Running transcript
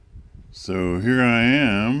So here I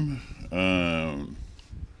am.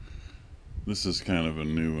 This is kind of a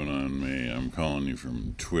new one on me. I'm calling you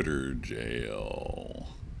from Twitter jail.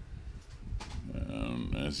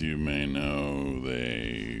 As you may know,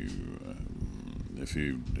 if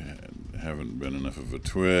you haven't been enough of a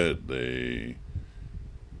twit, they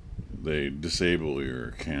disable your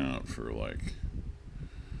account for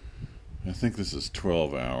I think this is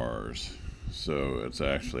 12 hours. So it's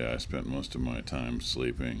actually, I spent most of my time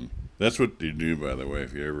sleeping. That's what you do, by the way,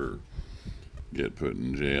 if you ever get put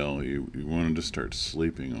in jail. You want to just start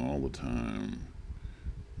sleeping all the time.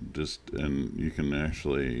 And you can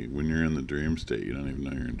actually, when you're in the dream state, you don't even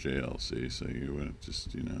know you're in jail, see? So you want to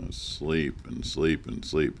just, sleep and sleep and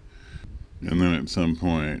sleep. And then at some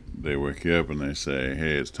point, they wake you up and they say,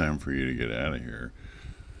 hey, it's time for you to get out of here.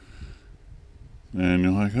 And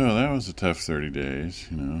you're like, oh, that was a tough 30 days,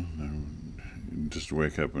 Just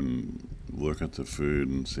wake up and look at the food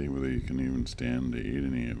and see whether you can even stand to eat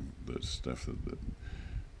any of the stuff that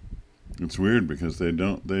it's weird because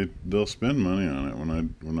they'll spend money on it.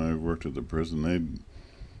 When I worked at the prison,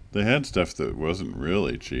 they had stuff that wasn't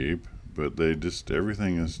really cheap, but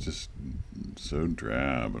everything is just so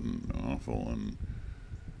drab and awful.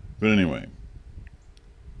 But anyway,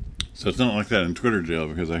 so it's not like that in Twitter jail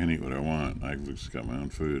because I can eat what I want. I just got my own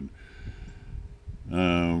food.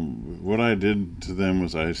 What I did to them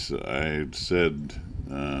was I said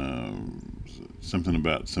something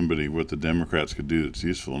about what the Democrats could do that's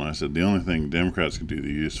useful, and I said the only thing Democrats could do that's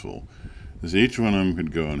useful is each one of them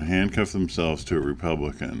could go and handcuff themselves to a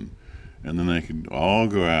Republican, and then they could all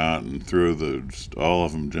go out and all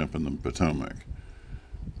of them jump in the Potomac.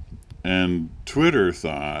 And Twitter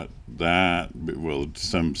thought that, well,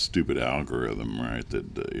 some stupid algorithm, right,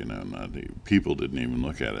 that people didn't even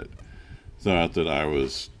look at it, thought that I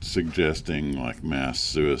was suggesting mass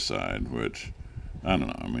suicide, which I don't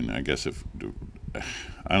know. I mean, I guess it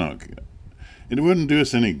wouldn't do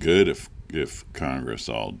us any good if Congress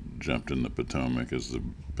all jumped in the Potomac as the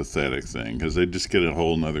pathetic thing, because they'd just get a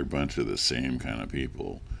whole nother bunch of the same kind of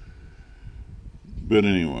people. But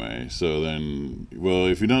anyway, so then, well,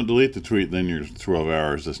 if you don't delete the tweet, then your 12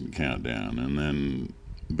 hours doesn't count down,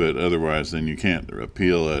 but otherwise, then you can't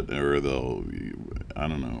appeal it, or I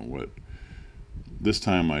don't know what. This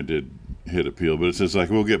time I did hit appeal, but it says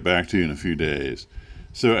we'll get back to you in a few days.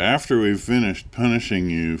 So after we've finished punishing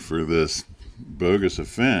you for this bogus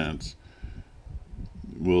offense,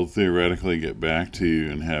 we'll theoretically get back to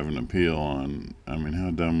you and have an appeal on, I mean,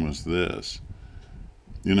 how dumb was this?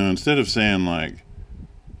 Instead of saying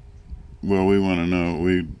well, we want to know,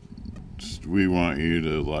 we want you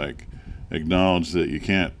to acknowledge that you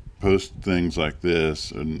can't post things like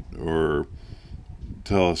this, or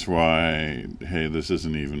tell us why, hey, this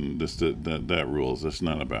isn't even that rules, that's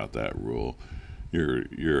not about that rule,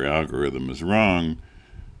 your algorithm is wrong.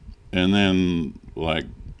 And then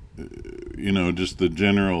just the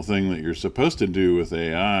general thing that you're supposed to do with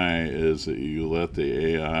AI is that you let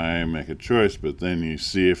the AI make a choice, but then you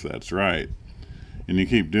see if that's right, and you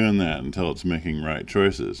keep doing that until it's making right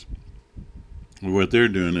choices. What they're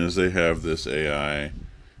doing is they have this AI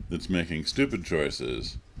that's making stupid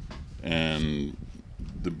choices, and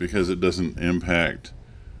because it doesn't impact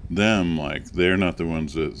them, they're not the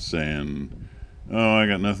ones that's saying, oh, I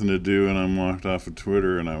got nothing to do and I'm locked off of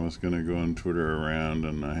Twitter and I was going to go and Twitter around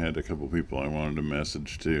and I had a couple people I wanted to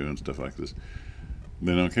message to and stuff like this.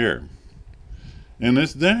 They don't care. And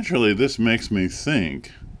this makes me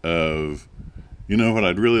think of, what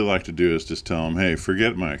I'd really like to do is just tell them, hey,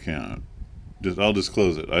 forget my account. I'll just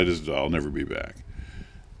close it. I'll never be back.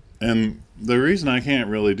 And the reason I can't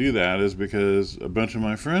really do that is because a bunch of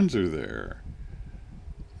my friends are there.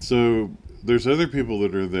 So there's other people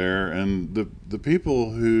that are there, and the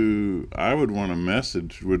people who I would want to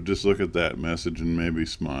message would just look at that message and maybe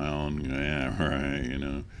smile and go, yeah,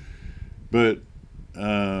 right, But,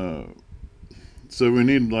 so we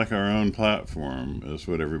need our own platform, is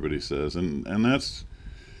what everybody says. And that's,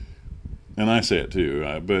 and I say it too,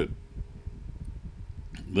 but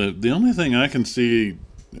the only thing I can see,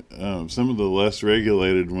 some of the less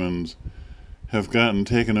regulated ones have gotten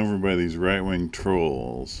taken over by these right-wing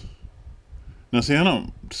trolls. Now, see, I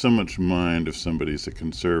don't so much mind if somebody's a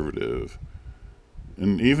conservative,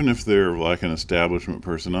 and even if they're an establishment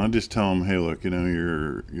person, I'll just tell them, hey, look,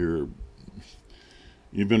 you've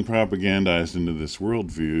been propagandized into this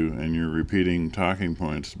worldview, and you're repeating talking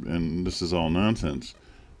points, and this is all nonsense.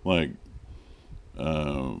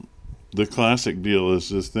 The classic deal is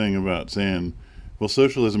this thing about saying, well,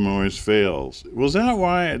 socialism always fails. Well, is that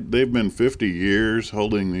why they've been 50 years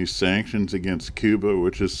holding these sanctions against Cuba,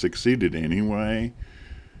 which has succeeded anyway?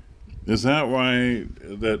 Is that why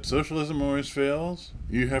that socialism always fails?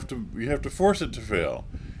 You have to force it to fail.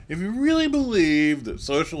 If you really believe that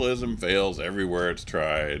socialism fails everywhere it's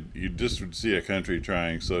tried, you just would see a country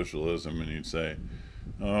trying socialism and you'd say,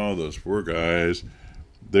 "Oh, those poor guys.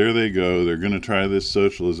 There they go. They're going to try this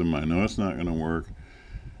socialism. I know it's not going to work.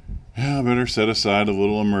 Yeah, I better set aside a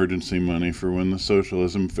little emergency money for when the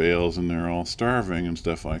socialism fails and they're all starving and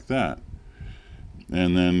stuff like that."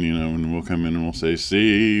 And then, and we'll come in and we'll say,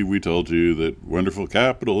 "See, we told you that wonderful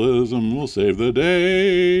capitalism will save the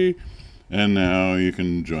day." And now you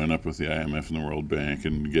can join up with the IMF and the World Bank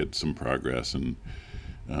and get some progress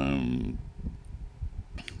um,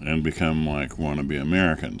 and become like wannabe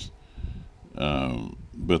Americans.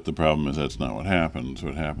 But the problem is that's not what happens.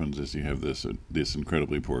 What happens is you have this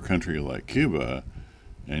incredibly poor country like Cuba,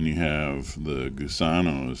 and you have the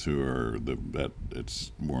gusanos who are that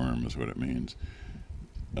it's worm is what it means,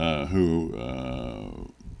 who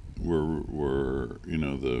were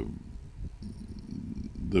the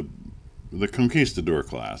the conquistador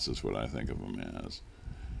class is what I think of them as,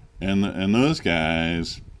 and those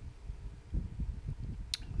guys,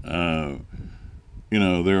 they're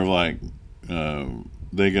like.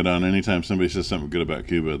 They get on anytime somebody says something good about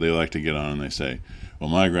Cuba. They like to get on and they say, "Well,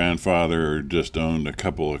 my grandfather just owned a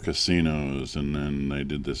couple of casinos, and then they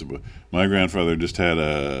did this. My grandfather just had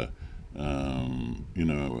a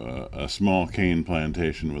small cane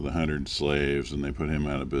plantation with 100 slaves, and they put him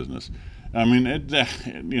out of business." I mean,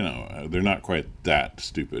 they're not quite that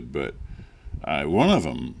stupid, but one of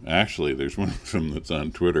them actually, there's one of them that's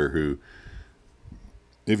on Twitter who.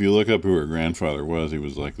 If you look up who her grandfather was, he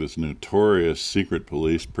was like this notorious secret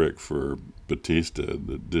police prick for Batista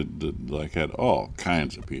that had all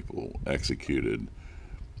kinds of people executed,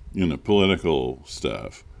 political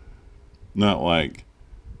stuff. Not like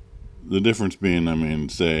the difference being, I mean,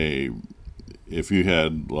 say if you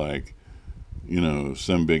had like,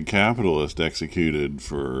 some big capitalist executed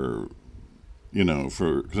for,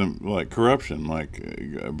 for some like corruption, like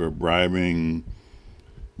bribing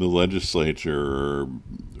the legislature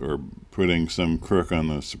or putting some crook on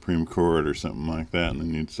the Supreme Court or something like that, and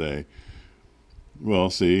then you'd say, "Well,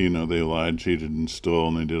 see, they lied, cheated, and stole,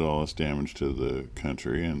 and they did all this damage to the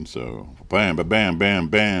country, and so bam, bam, bam,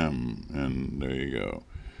 bam, and there you go."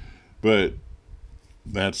 But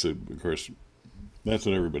of course, that's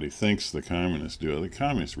what everybody thinks the communists do. The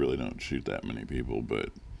communists really don't shoot that many people, but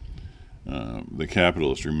the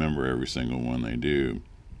capitalists remember every single one they do.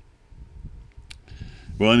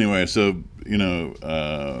 Well, anyway, so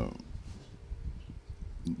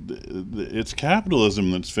it's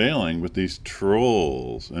capitalism that's failing with these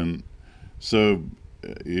trolls, and so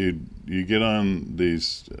you get on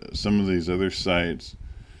these some of these other sites,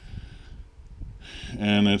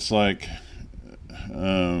 and it's like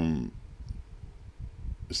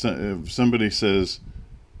if somebody says,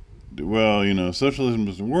 "Well, socialism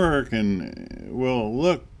doesn't work," and well,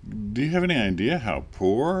 look, do you have any idea how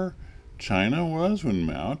poor China was when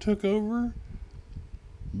Mao took over?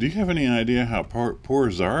 Do you have any idea how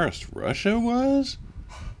poor Tsarist Russia was?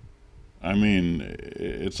 I mean,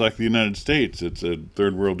 it's like the United States. It's a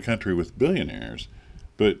third world country with billionaires.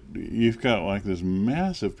 But you've got like this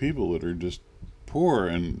massive people that are just poor.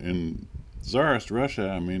 And in Tsarist Russia,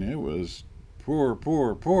 I mean, it was poor,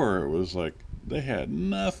 poor, poor. It was like they had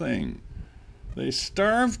nothing. They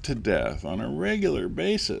starved to death on a regular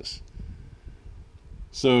basis.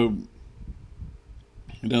 So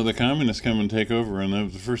the communists come and take over,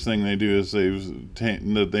 and the first thing they do is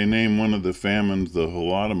they name one of the famines the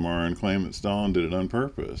Holodomor and claim that Stalin did it on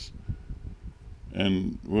purpose.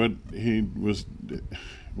 And what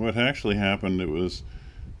actually happened, it was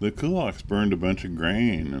the kulaks burned a bunch of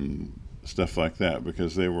grain and stuff like that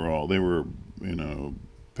because they were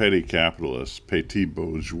petty capitalists, petit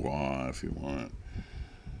bourgeois, if you want.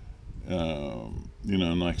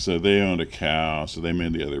 And like I said, they owned a cow, so they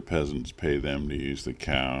made the other peasants pay them to use the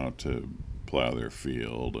cow to plow their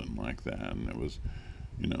field and like that. And it was,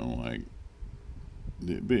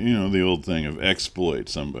 the old thing of exploit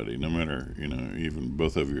somebody, no matter, even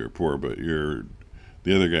both of you are poor, but the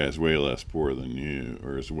other guy is way less poor than you,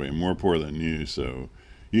 or is way more poor than you, so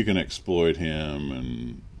you can exploit him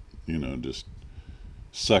and, just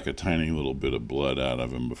suck a tiny little bit of blood out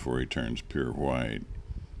of him before he turns pure white.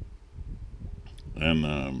 And,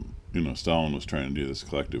 Stalin was trying to do this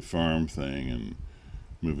collective farm thing and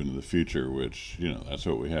move into the future, which, that's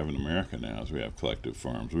what we have in America now, is we have collective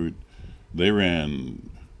farms. They ran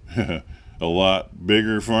a lot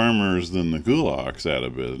bigger farmers than the kulaks out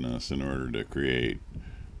of business in order to create,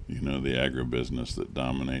 the agribusiness that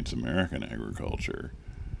dominates American agriculture.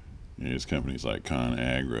 It's companies like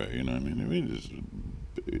ConAgra,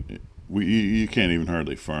 you can't even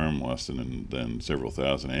hardly farm less than several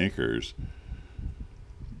thousand acres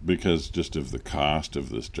because just of the cost of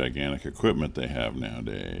this gigantic equipment they have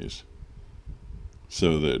nowadays.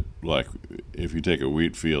 So that, like, if you take a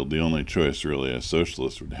wheat field, the only choice really a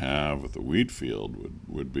socialist would have with a wheat field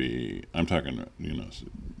would be, I'm talking,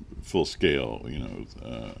 full scale,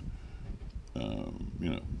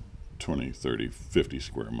 20, 30, 50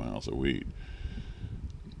 square miles of wheat.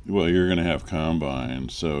 Well, you're going to have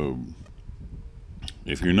combines. So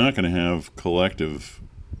if you're not going to have collective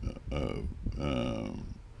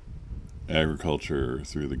agriculture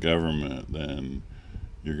through the government, then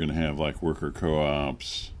you're going to have like worker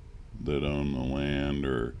co-ops that own the land,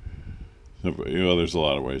 or there's a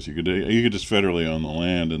lot of ways you could just federally own the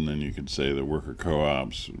land, and then you could say the worker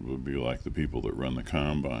co-ops would be like the people that run the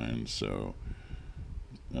combines. So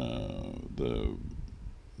the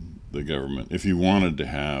government, if you wanted to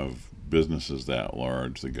have businesses that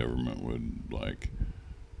large, the government would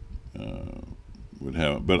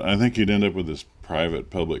have it. But I think you'd end up with this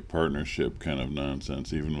private-public partnership kind of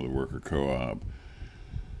nonsense, even with a worker co-op,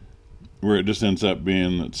 where it just ends up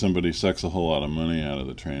being that somebody sucks a whole lot of money out of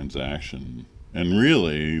the transaction. And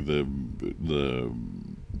really, the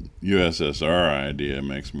USSR idea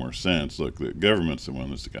makes more sense. Look, the government's the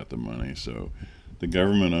one that's got the money, so the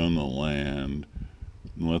government own the land,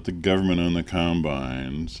 and let the government own the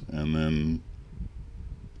combines, and then,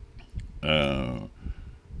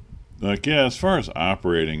 as far as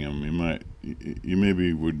operating them, you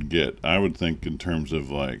maybe would get, I would think in terms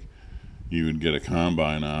of like, you would get a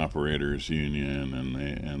combine operators union,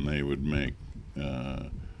 and they would make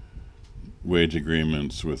wage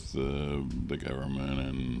agreements with the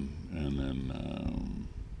government,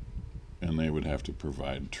 and they would have to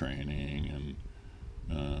provide training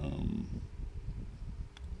and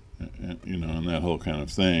that whole kind of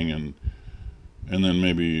thing, and then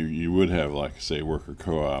maybe you would have, like, say, worker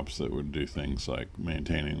co-ops that would do things like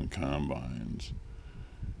maintaining the combines.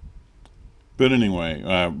 But anyway,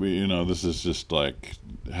 this is just like,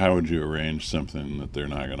 how would you arrange something that they're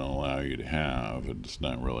not going to allow you to have? It's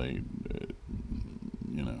not really,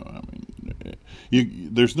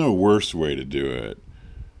 there's no worse way to do it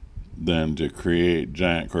than to create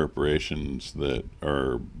giant corporations that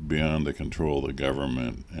are beyond the control of the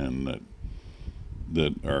government, and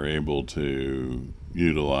that are able to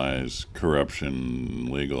utilize corruption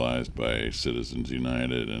legalized by Citizens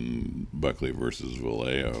United and Buckley versus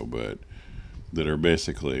Vallejo, but that are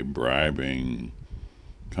basically bribing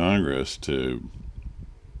Congress to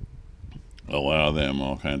allow them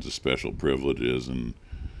all kinds of special privileges and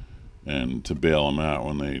to bail them out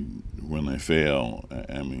when they fail.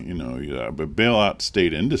 I mean, but bail out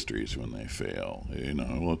state industries when they fail.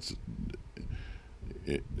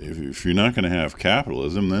 If you're not going to have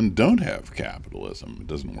capitalism, then don't have capitalism. It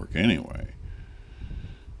doesn't work anyway.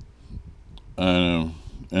 And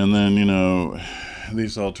then,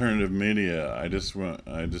 these alternative media, I don't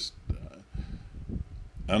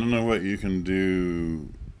know what you can do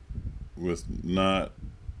with not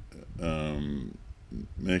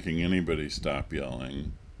making anybody stop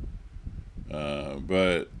yelling.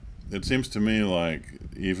 But it seems to me like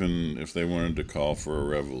even if they wanted to call for a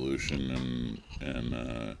revolution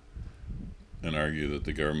and argue that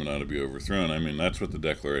the government ought to be overthrown, I mean, that's what the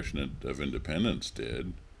Declaration of Independence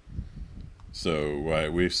did. So why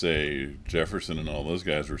we say Jefferson and all those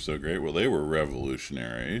guys were so great? Well, they were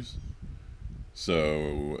revolutionaries.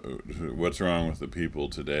 So what's wrong with the people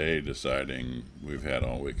today deciding we've had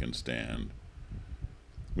all we can stand?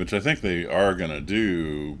 Which I think they are going to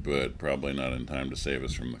do, but probably not in time to save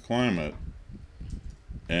us from the climate.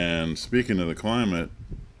 And speaking of the climate,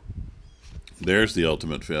 there's the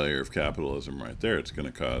ultimate failure of capitalism right there. It's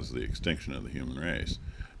going to cause the extinction of the human race.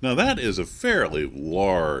 Now, that is a fairly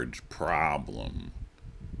large problem,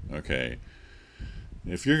 okay?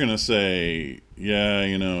 If you're going to say,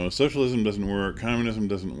 socialism doesn't work, communism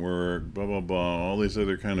doesn't work, blah, blah, blah, all these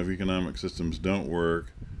other kind of economic systems don't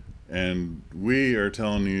work, and we are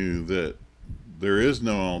telling you that there is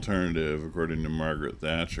no alternative, according to Margaret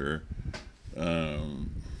Thatcher, an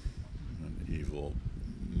evil,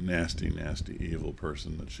 nasty, nasty, evil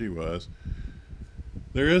person that she was.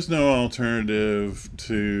 There is no alternative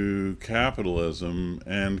to capitalism,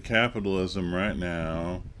 and capitalism right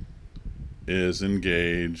now is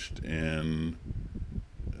engaged in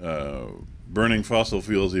burning fossil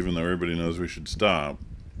fuels, even though everybody knows we should stop,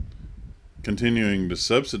 continuing to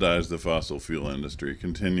subsidize the fossil fuel industry,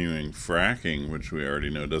 continuing fracking, which we already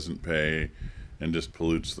know doesn't pay and just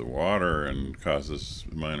pollutes the water and causes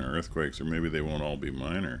minor earthquakes, or maybe they won't all be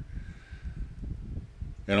minor.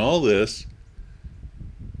 And all this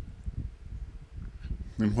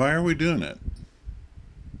And why are we doing it?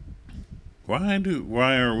 Why do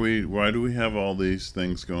we have all these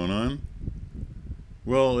things going on?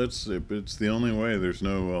 Well, it's the only way. There's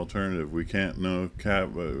no alternative. We can't no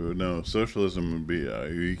socialism would be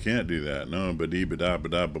you can't do that. No, ba dee ba da ba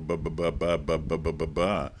da ba ba ba ba ba ba ba ba ba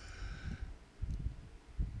ba.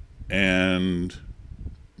 And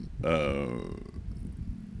the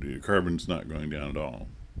carbon's not going down at all.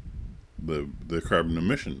 The carbon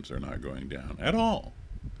emissions are not going down at all.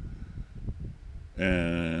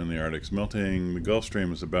 And the Arctic's melting. The Gulf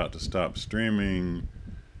Stream is about to stop streaming.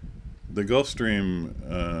 The Gulf Stream,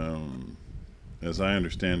 as I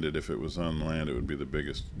understand it, if it was on land, it would be the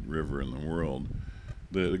biggest river in the world.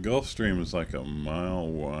 The Gulf Stream is like a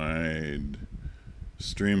mile-wide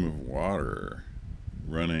stream of water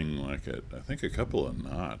running like at, I think, a couple of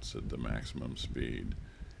knots at the maximum speed.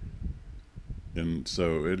 And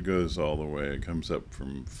so it goes all the way, it comes up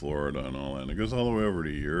from Florida and all that, and it goes all the way over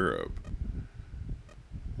to Europe.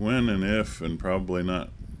 When and if, and probably not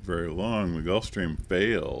very long, the Gulf Stream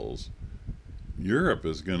fails, Europe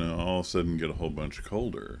is going to all of a sudden get a whole bunch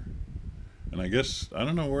colder. And I guess, I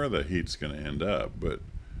don't know where the heat's going to end up, but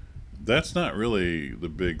that's not really the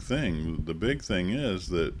big thing. The big thing is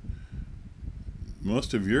that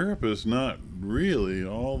most of Europe is not really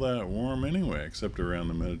all that warm anyway, except around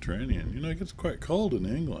the Mediterranean. You know, it gets quite cold in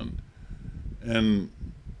England. And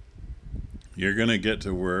you're going to get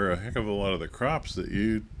to where a heck of a lot of the crops that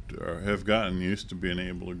you have gotten used to being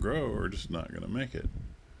able to grow are just not going to make it.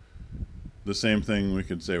 The same thing we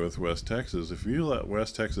could say with West Texas. If you let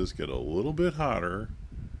West Texas get a little bit hotter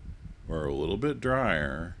or a little bit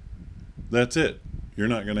drier, that's it. You're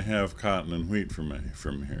not going to have cotton and wheat from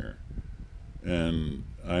here. And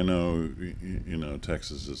I know, you know,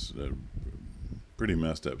 Texas is a pretty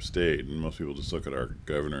messed up state, and most people just look at our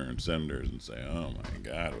governor and senators and say, oh my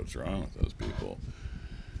God, what's wrong with those people?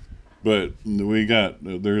 But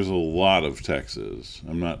there's a lot of Texas.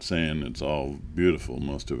 I'm not saying it's all beautiful.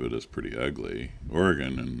 Most of it is pretty ugly.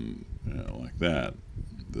 Oregon and, you know, like that.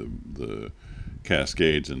 The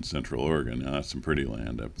Cascades in Central Oregon, now that's some pretty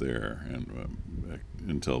land up there. And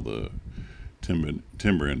until the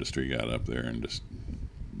timber industry got up there and just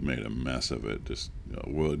made a mess of it. Just, you know,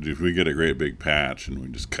 well, if we get a great big patch and we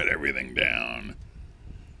just cut everything down.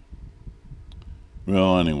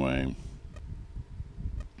 Well, anyway,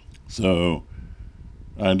 so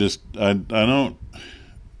I don't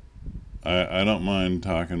mind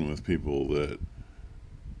talking with people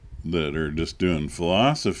that are just doing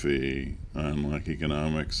philosophy on like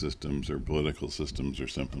economic systems or political systems or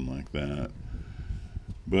something like that.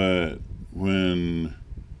 But when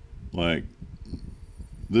like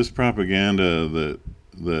this propaganda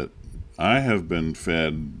that I have been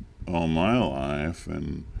fed all my life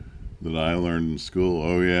and that I learned in school,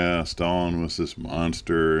 oh yeah, Stalin was this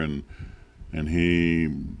monster and he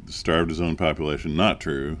starved his own population. Not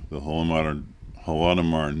true. The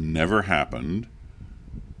Holodomor never happened.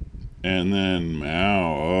 And then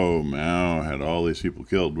Mao had all these people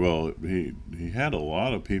killed. Well, he had a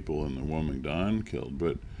lot of people in the Kuomintang killed,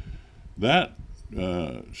 but that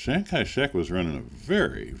Chiang Kai-shek was running a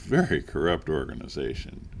very, very corrupt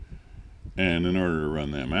organization. And in order to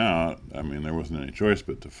run them out, I mean, there wasn't any choice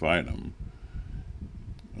but to fight them.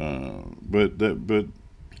 But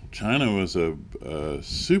China was a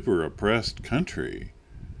super oppressed country,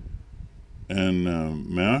 and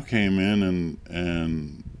Mao came in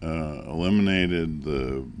and eliminated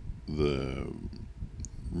the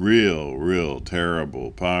real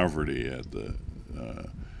terrible poverty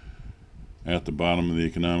at the bottom of the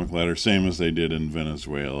economic ladder, same as they did in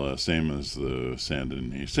Venezuela, same as the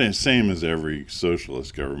Sandinista, same as every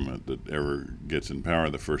socialist government that ever gets in power.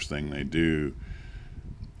 The first thing they do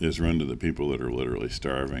is run to the people that are literally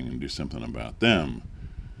starving and do something about them.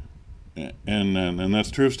 And that's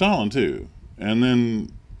true of Stalin too. And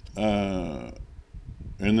then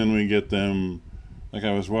we get them, like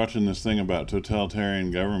I was watching this thing about totalitarian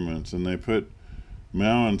governments, and they put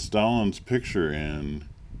Mao and Stalin's picture in.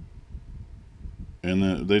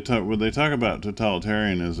 And they talk about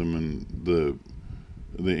totalitarianism, and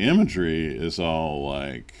the imagery is all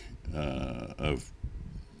like of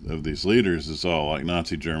these leaders is all like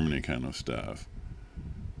Nazi Germany kind of stuff,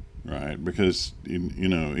 right? Because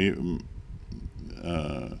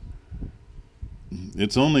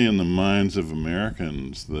it's only in the minds of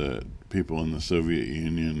Americans that people in the Soviet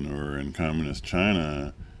Union or in communist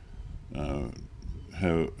China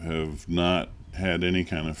have not had any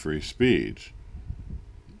kind of free speech.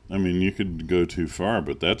 I mean, you could go too far,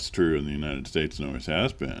 but that's true in the United States and always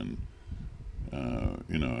has been. I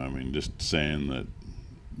mean, just saying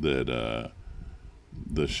that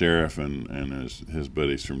the sheriff and his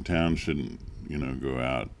buddies from town shouldn't, go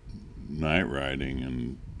out night riding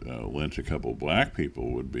and lynch a couple black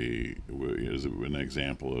people is an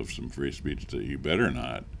example of some free speech that you better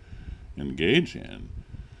not engage in.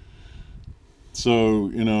 So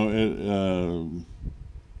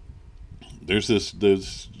there's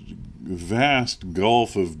this vast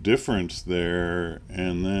gulf of difference there,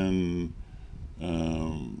 and then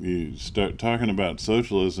you start talking about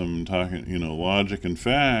socialism, talking logic and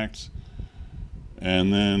facts,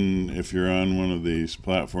 and then if you're on one of these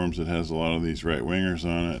platforms that has a lot of these right wingers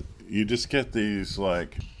on it, you just get these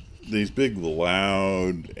big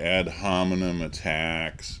loud ad hominem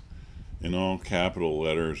attacks in all capital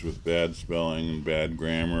letters with bad spelling and bad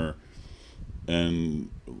grammar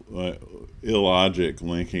and illogic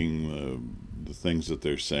linking the things that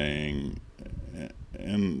they're saying,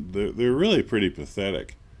 and they're really pretty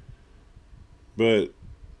pathetic. But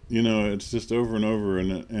it's just over and over,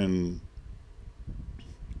 and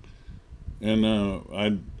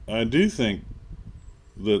I do think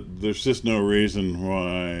that there's just no reason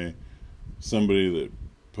why somebody that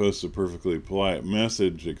posts a perfectly polite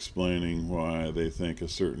message explaining why they think a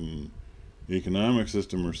certain economic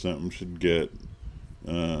system or something should get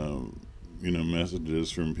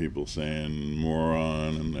messages from people saying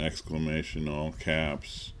moron and exclamation all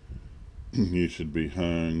caps, you should be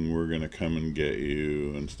hung, we're gonna come and get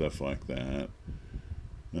you, and stuff like that.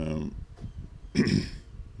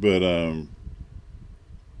 But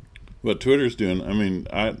what Twitter's doing, I mean,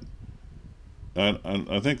 I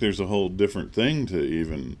think there's a whole different thing to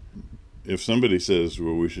even if somebody says,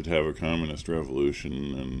 well, we should have a communist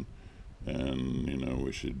revolution and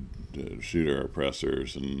we should shoot our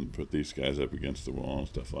oppressors and put these guys up against the wall and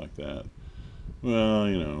stuff like that.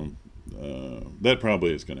 Well, that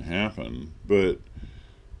probably is going to happen, but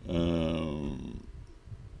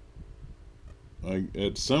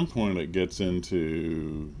at some point it gets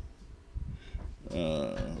into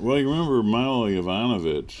well, you remember Milo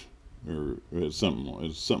Jovanovic, or it's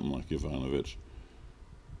something like Jovanovic.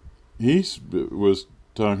 He was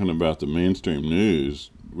talking about the mainstream news,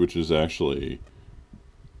 which is actually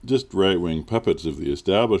just right-wing puppets of the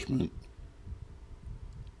establishment,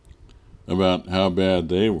 about how bad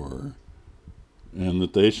they were and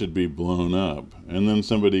that they should be blown up. And then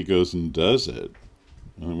somebody goes and does it.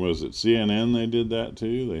 And was it CNN they did that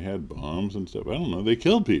too? They had bombs and stuff. I don't know. They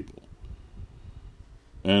killed people.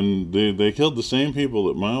 And they killed the same people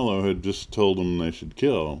that Milo had just told them they should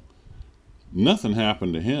kill. Nothing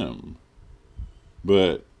happened to him.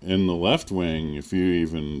 But in the left wing, if you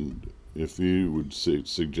would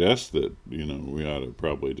suggest that, we ought to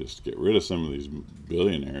probably just get rid of some of these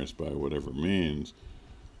billionaires by whatever means,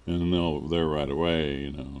 and they're right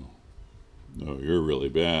away, no, you're really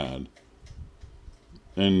bad.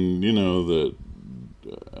 And that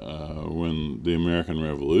when the American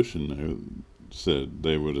Revolution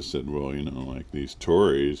they would have said, well, like these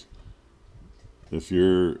Tories, if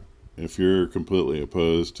you're completely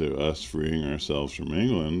opposed to us freeing ourselves from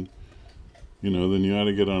England, then you ought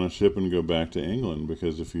to get on a ship and go back to England,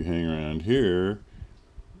 because if you hang around here,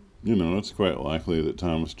 it's quite likely that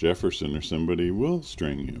Thomas Jefferson or somebody will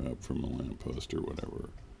string you up from a lamppost or whatever.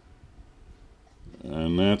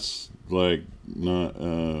 And that's like not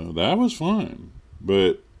that was fine,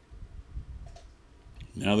 but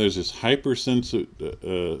now there's this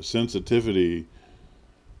sensitivity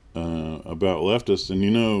about leftists, and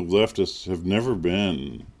leftists have never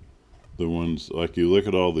been the ones, like, you look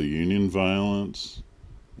at all the union violence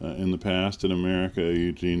in the past in America,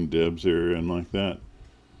 Eugene Debs era and like that,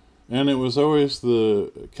 and it was always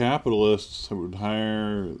the capitalists who would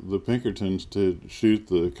hire the Pinkertons to shoot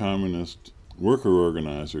the communist worker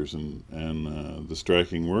organizers and the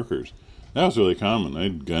striking workers. That was really common.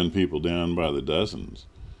 They'd gun people down by the dozens.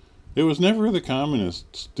 It was never the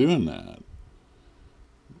communists doing that.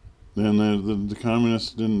 And the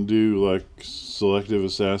communists didn't do, like, selective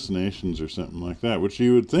assassinations or something like that, which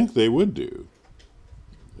you would think they would do.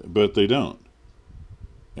 But they don't.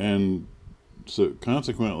 And so,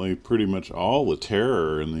 consequently, pretty much all the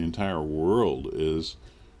terror in the entire world is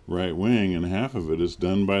right-wing, and half of it is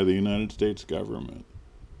done by the United States government.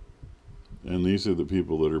 And these are the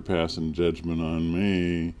people that are passing judgment on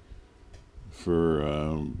me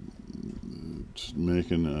for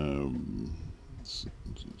making a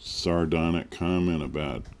sardonic comment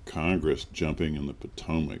about Congress jumping in the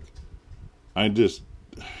Potomac. I don't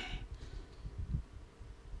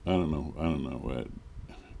know what.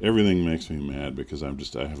 Everything makes me mad because I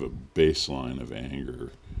have a baseline of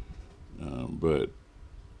anger. But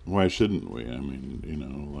why shouldn't we? I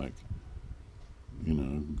mean,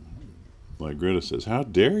 like Greta says, how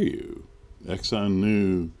dare you? Exxon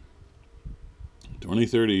knew 20,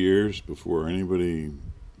 30 years before anybody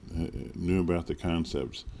knew about the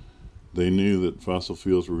concepts. They knew that fossil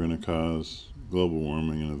fuels were going to cause global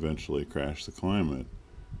warming and eventually crash the climate.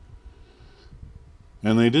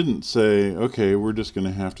 And they didn't say, okay, we're just going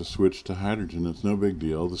to have to switch to hydrogen. It's no big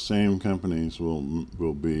deal. The same companies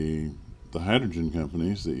will be the hydrogen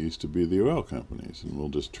companies that used to be the oil companies, and we'll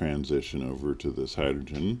just transition over to this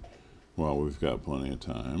hydrogen while we've got plenty of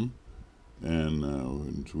time,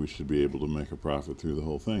 and we should be able to make a profit through the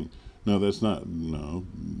whole thing. No, that's not. No,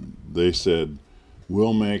 they said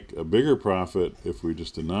we'll make a bigger profit if we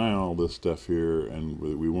just deny all this stuff here, and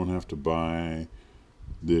we won't have to buy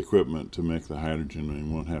the equipment to make the hydrogen.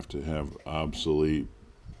 We won't have to have obsolete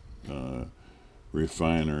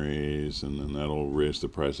refineries, and then that'll raise the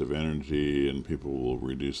price of energy, and people will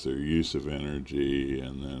reduce their use of energy,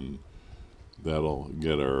 and then that'll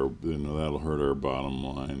get our, that'll hurt our bottom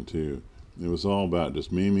line too. It was all about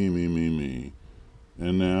just me, me, me, me, me,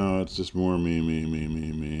 and now it's just more me, me, me,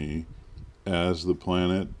 me, me, as the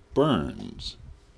planet burns.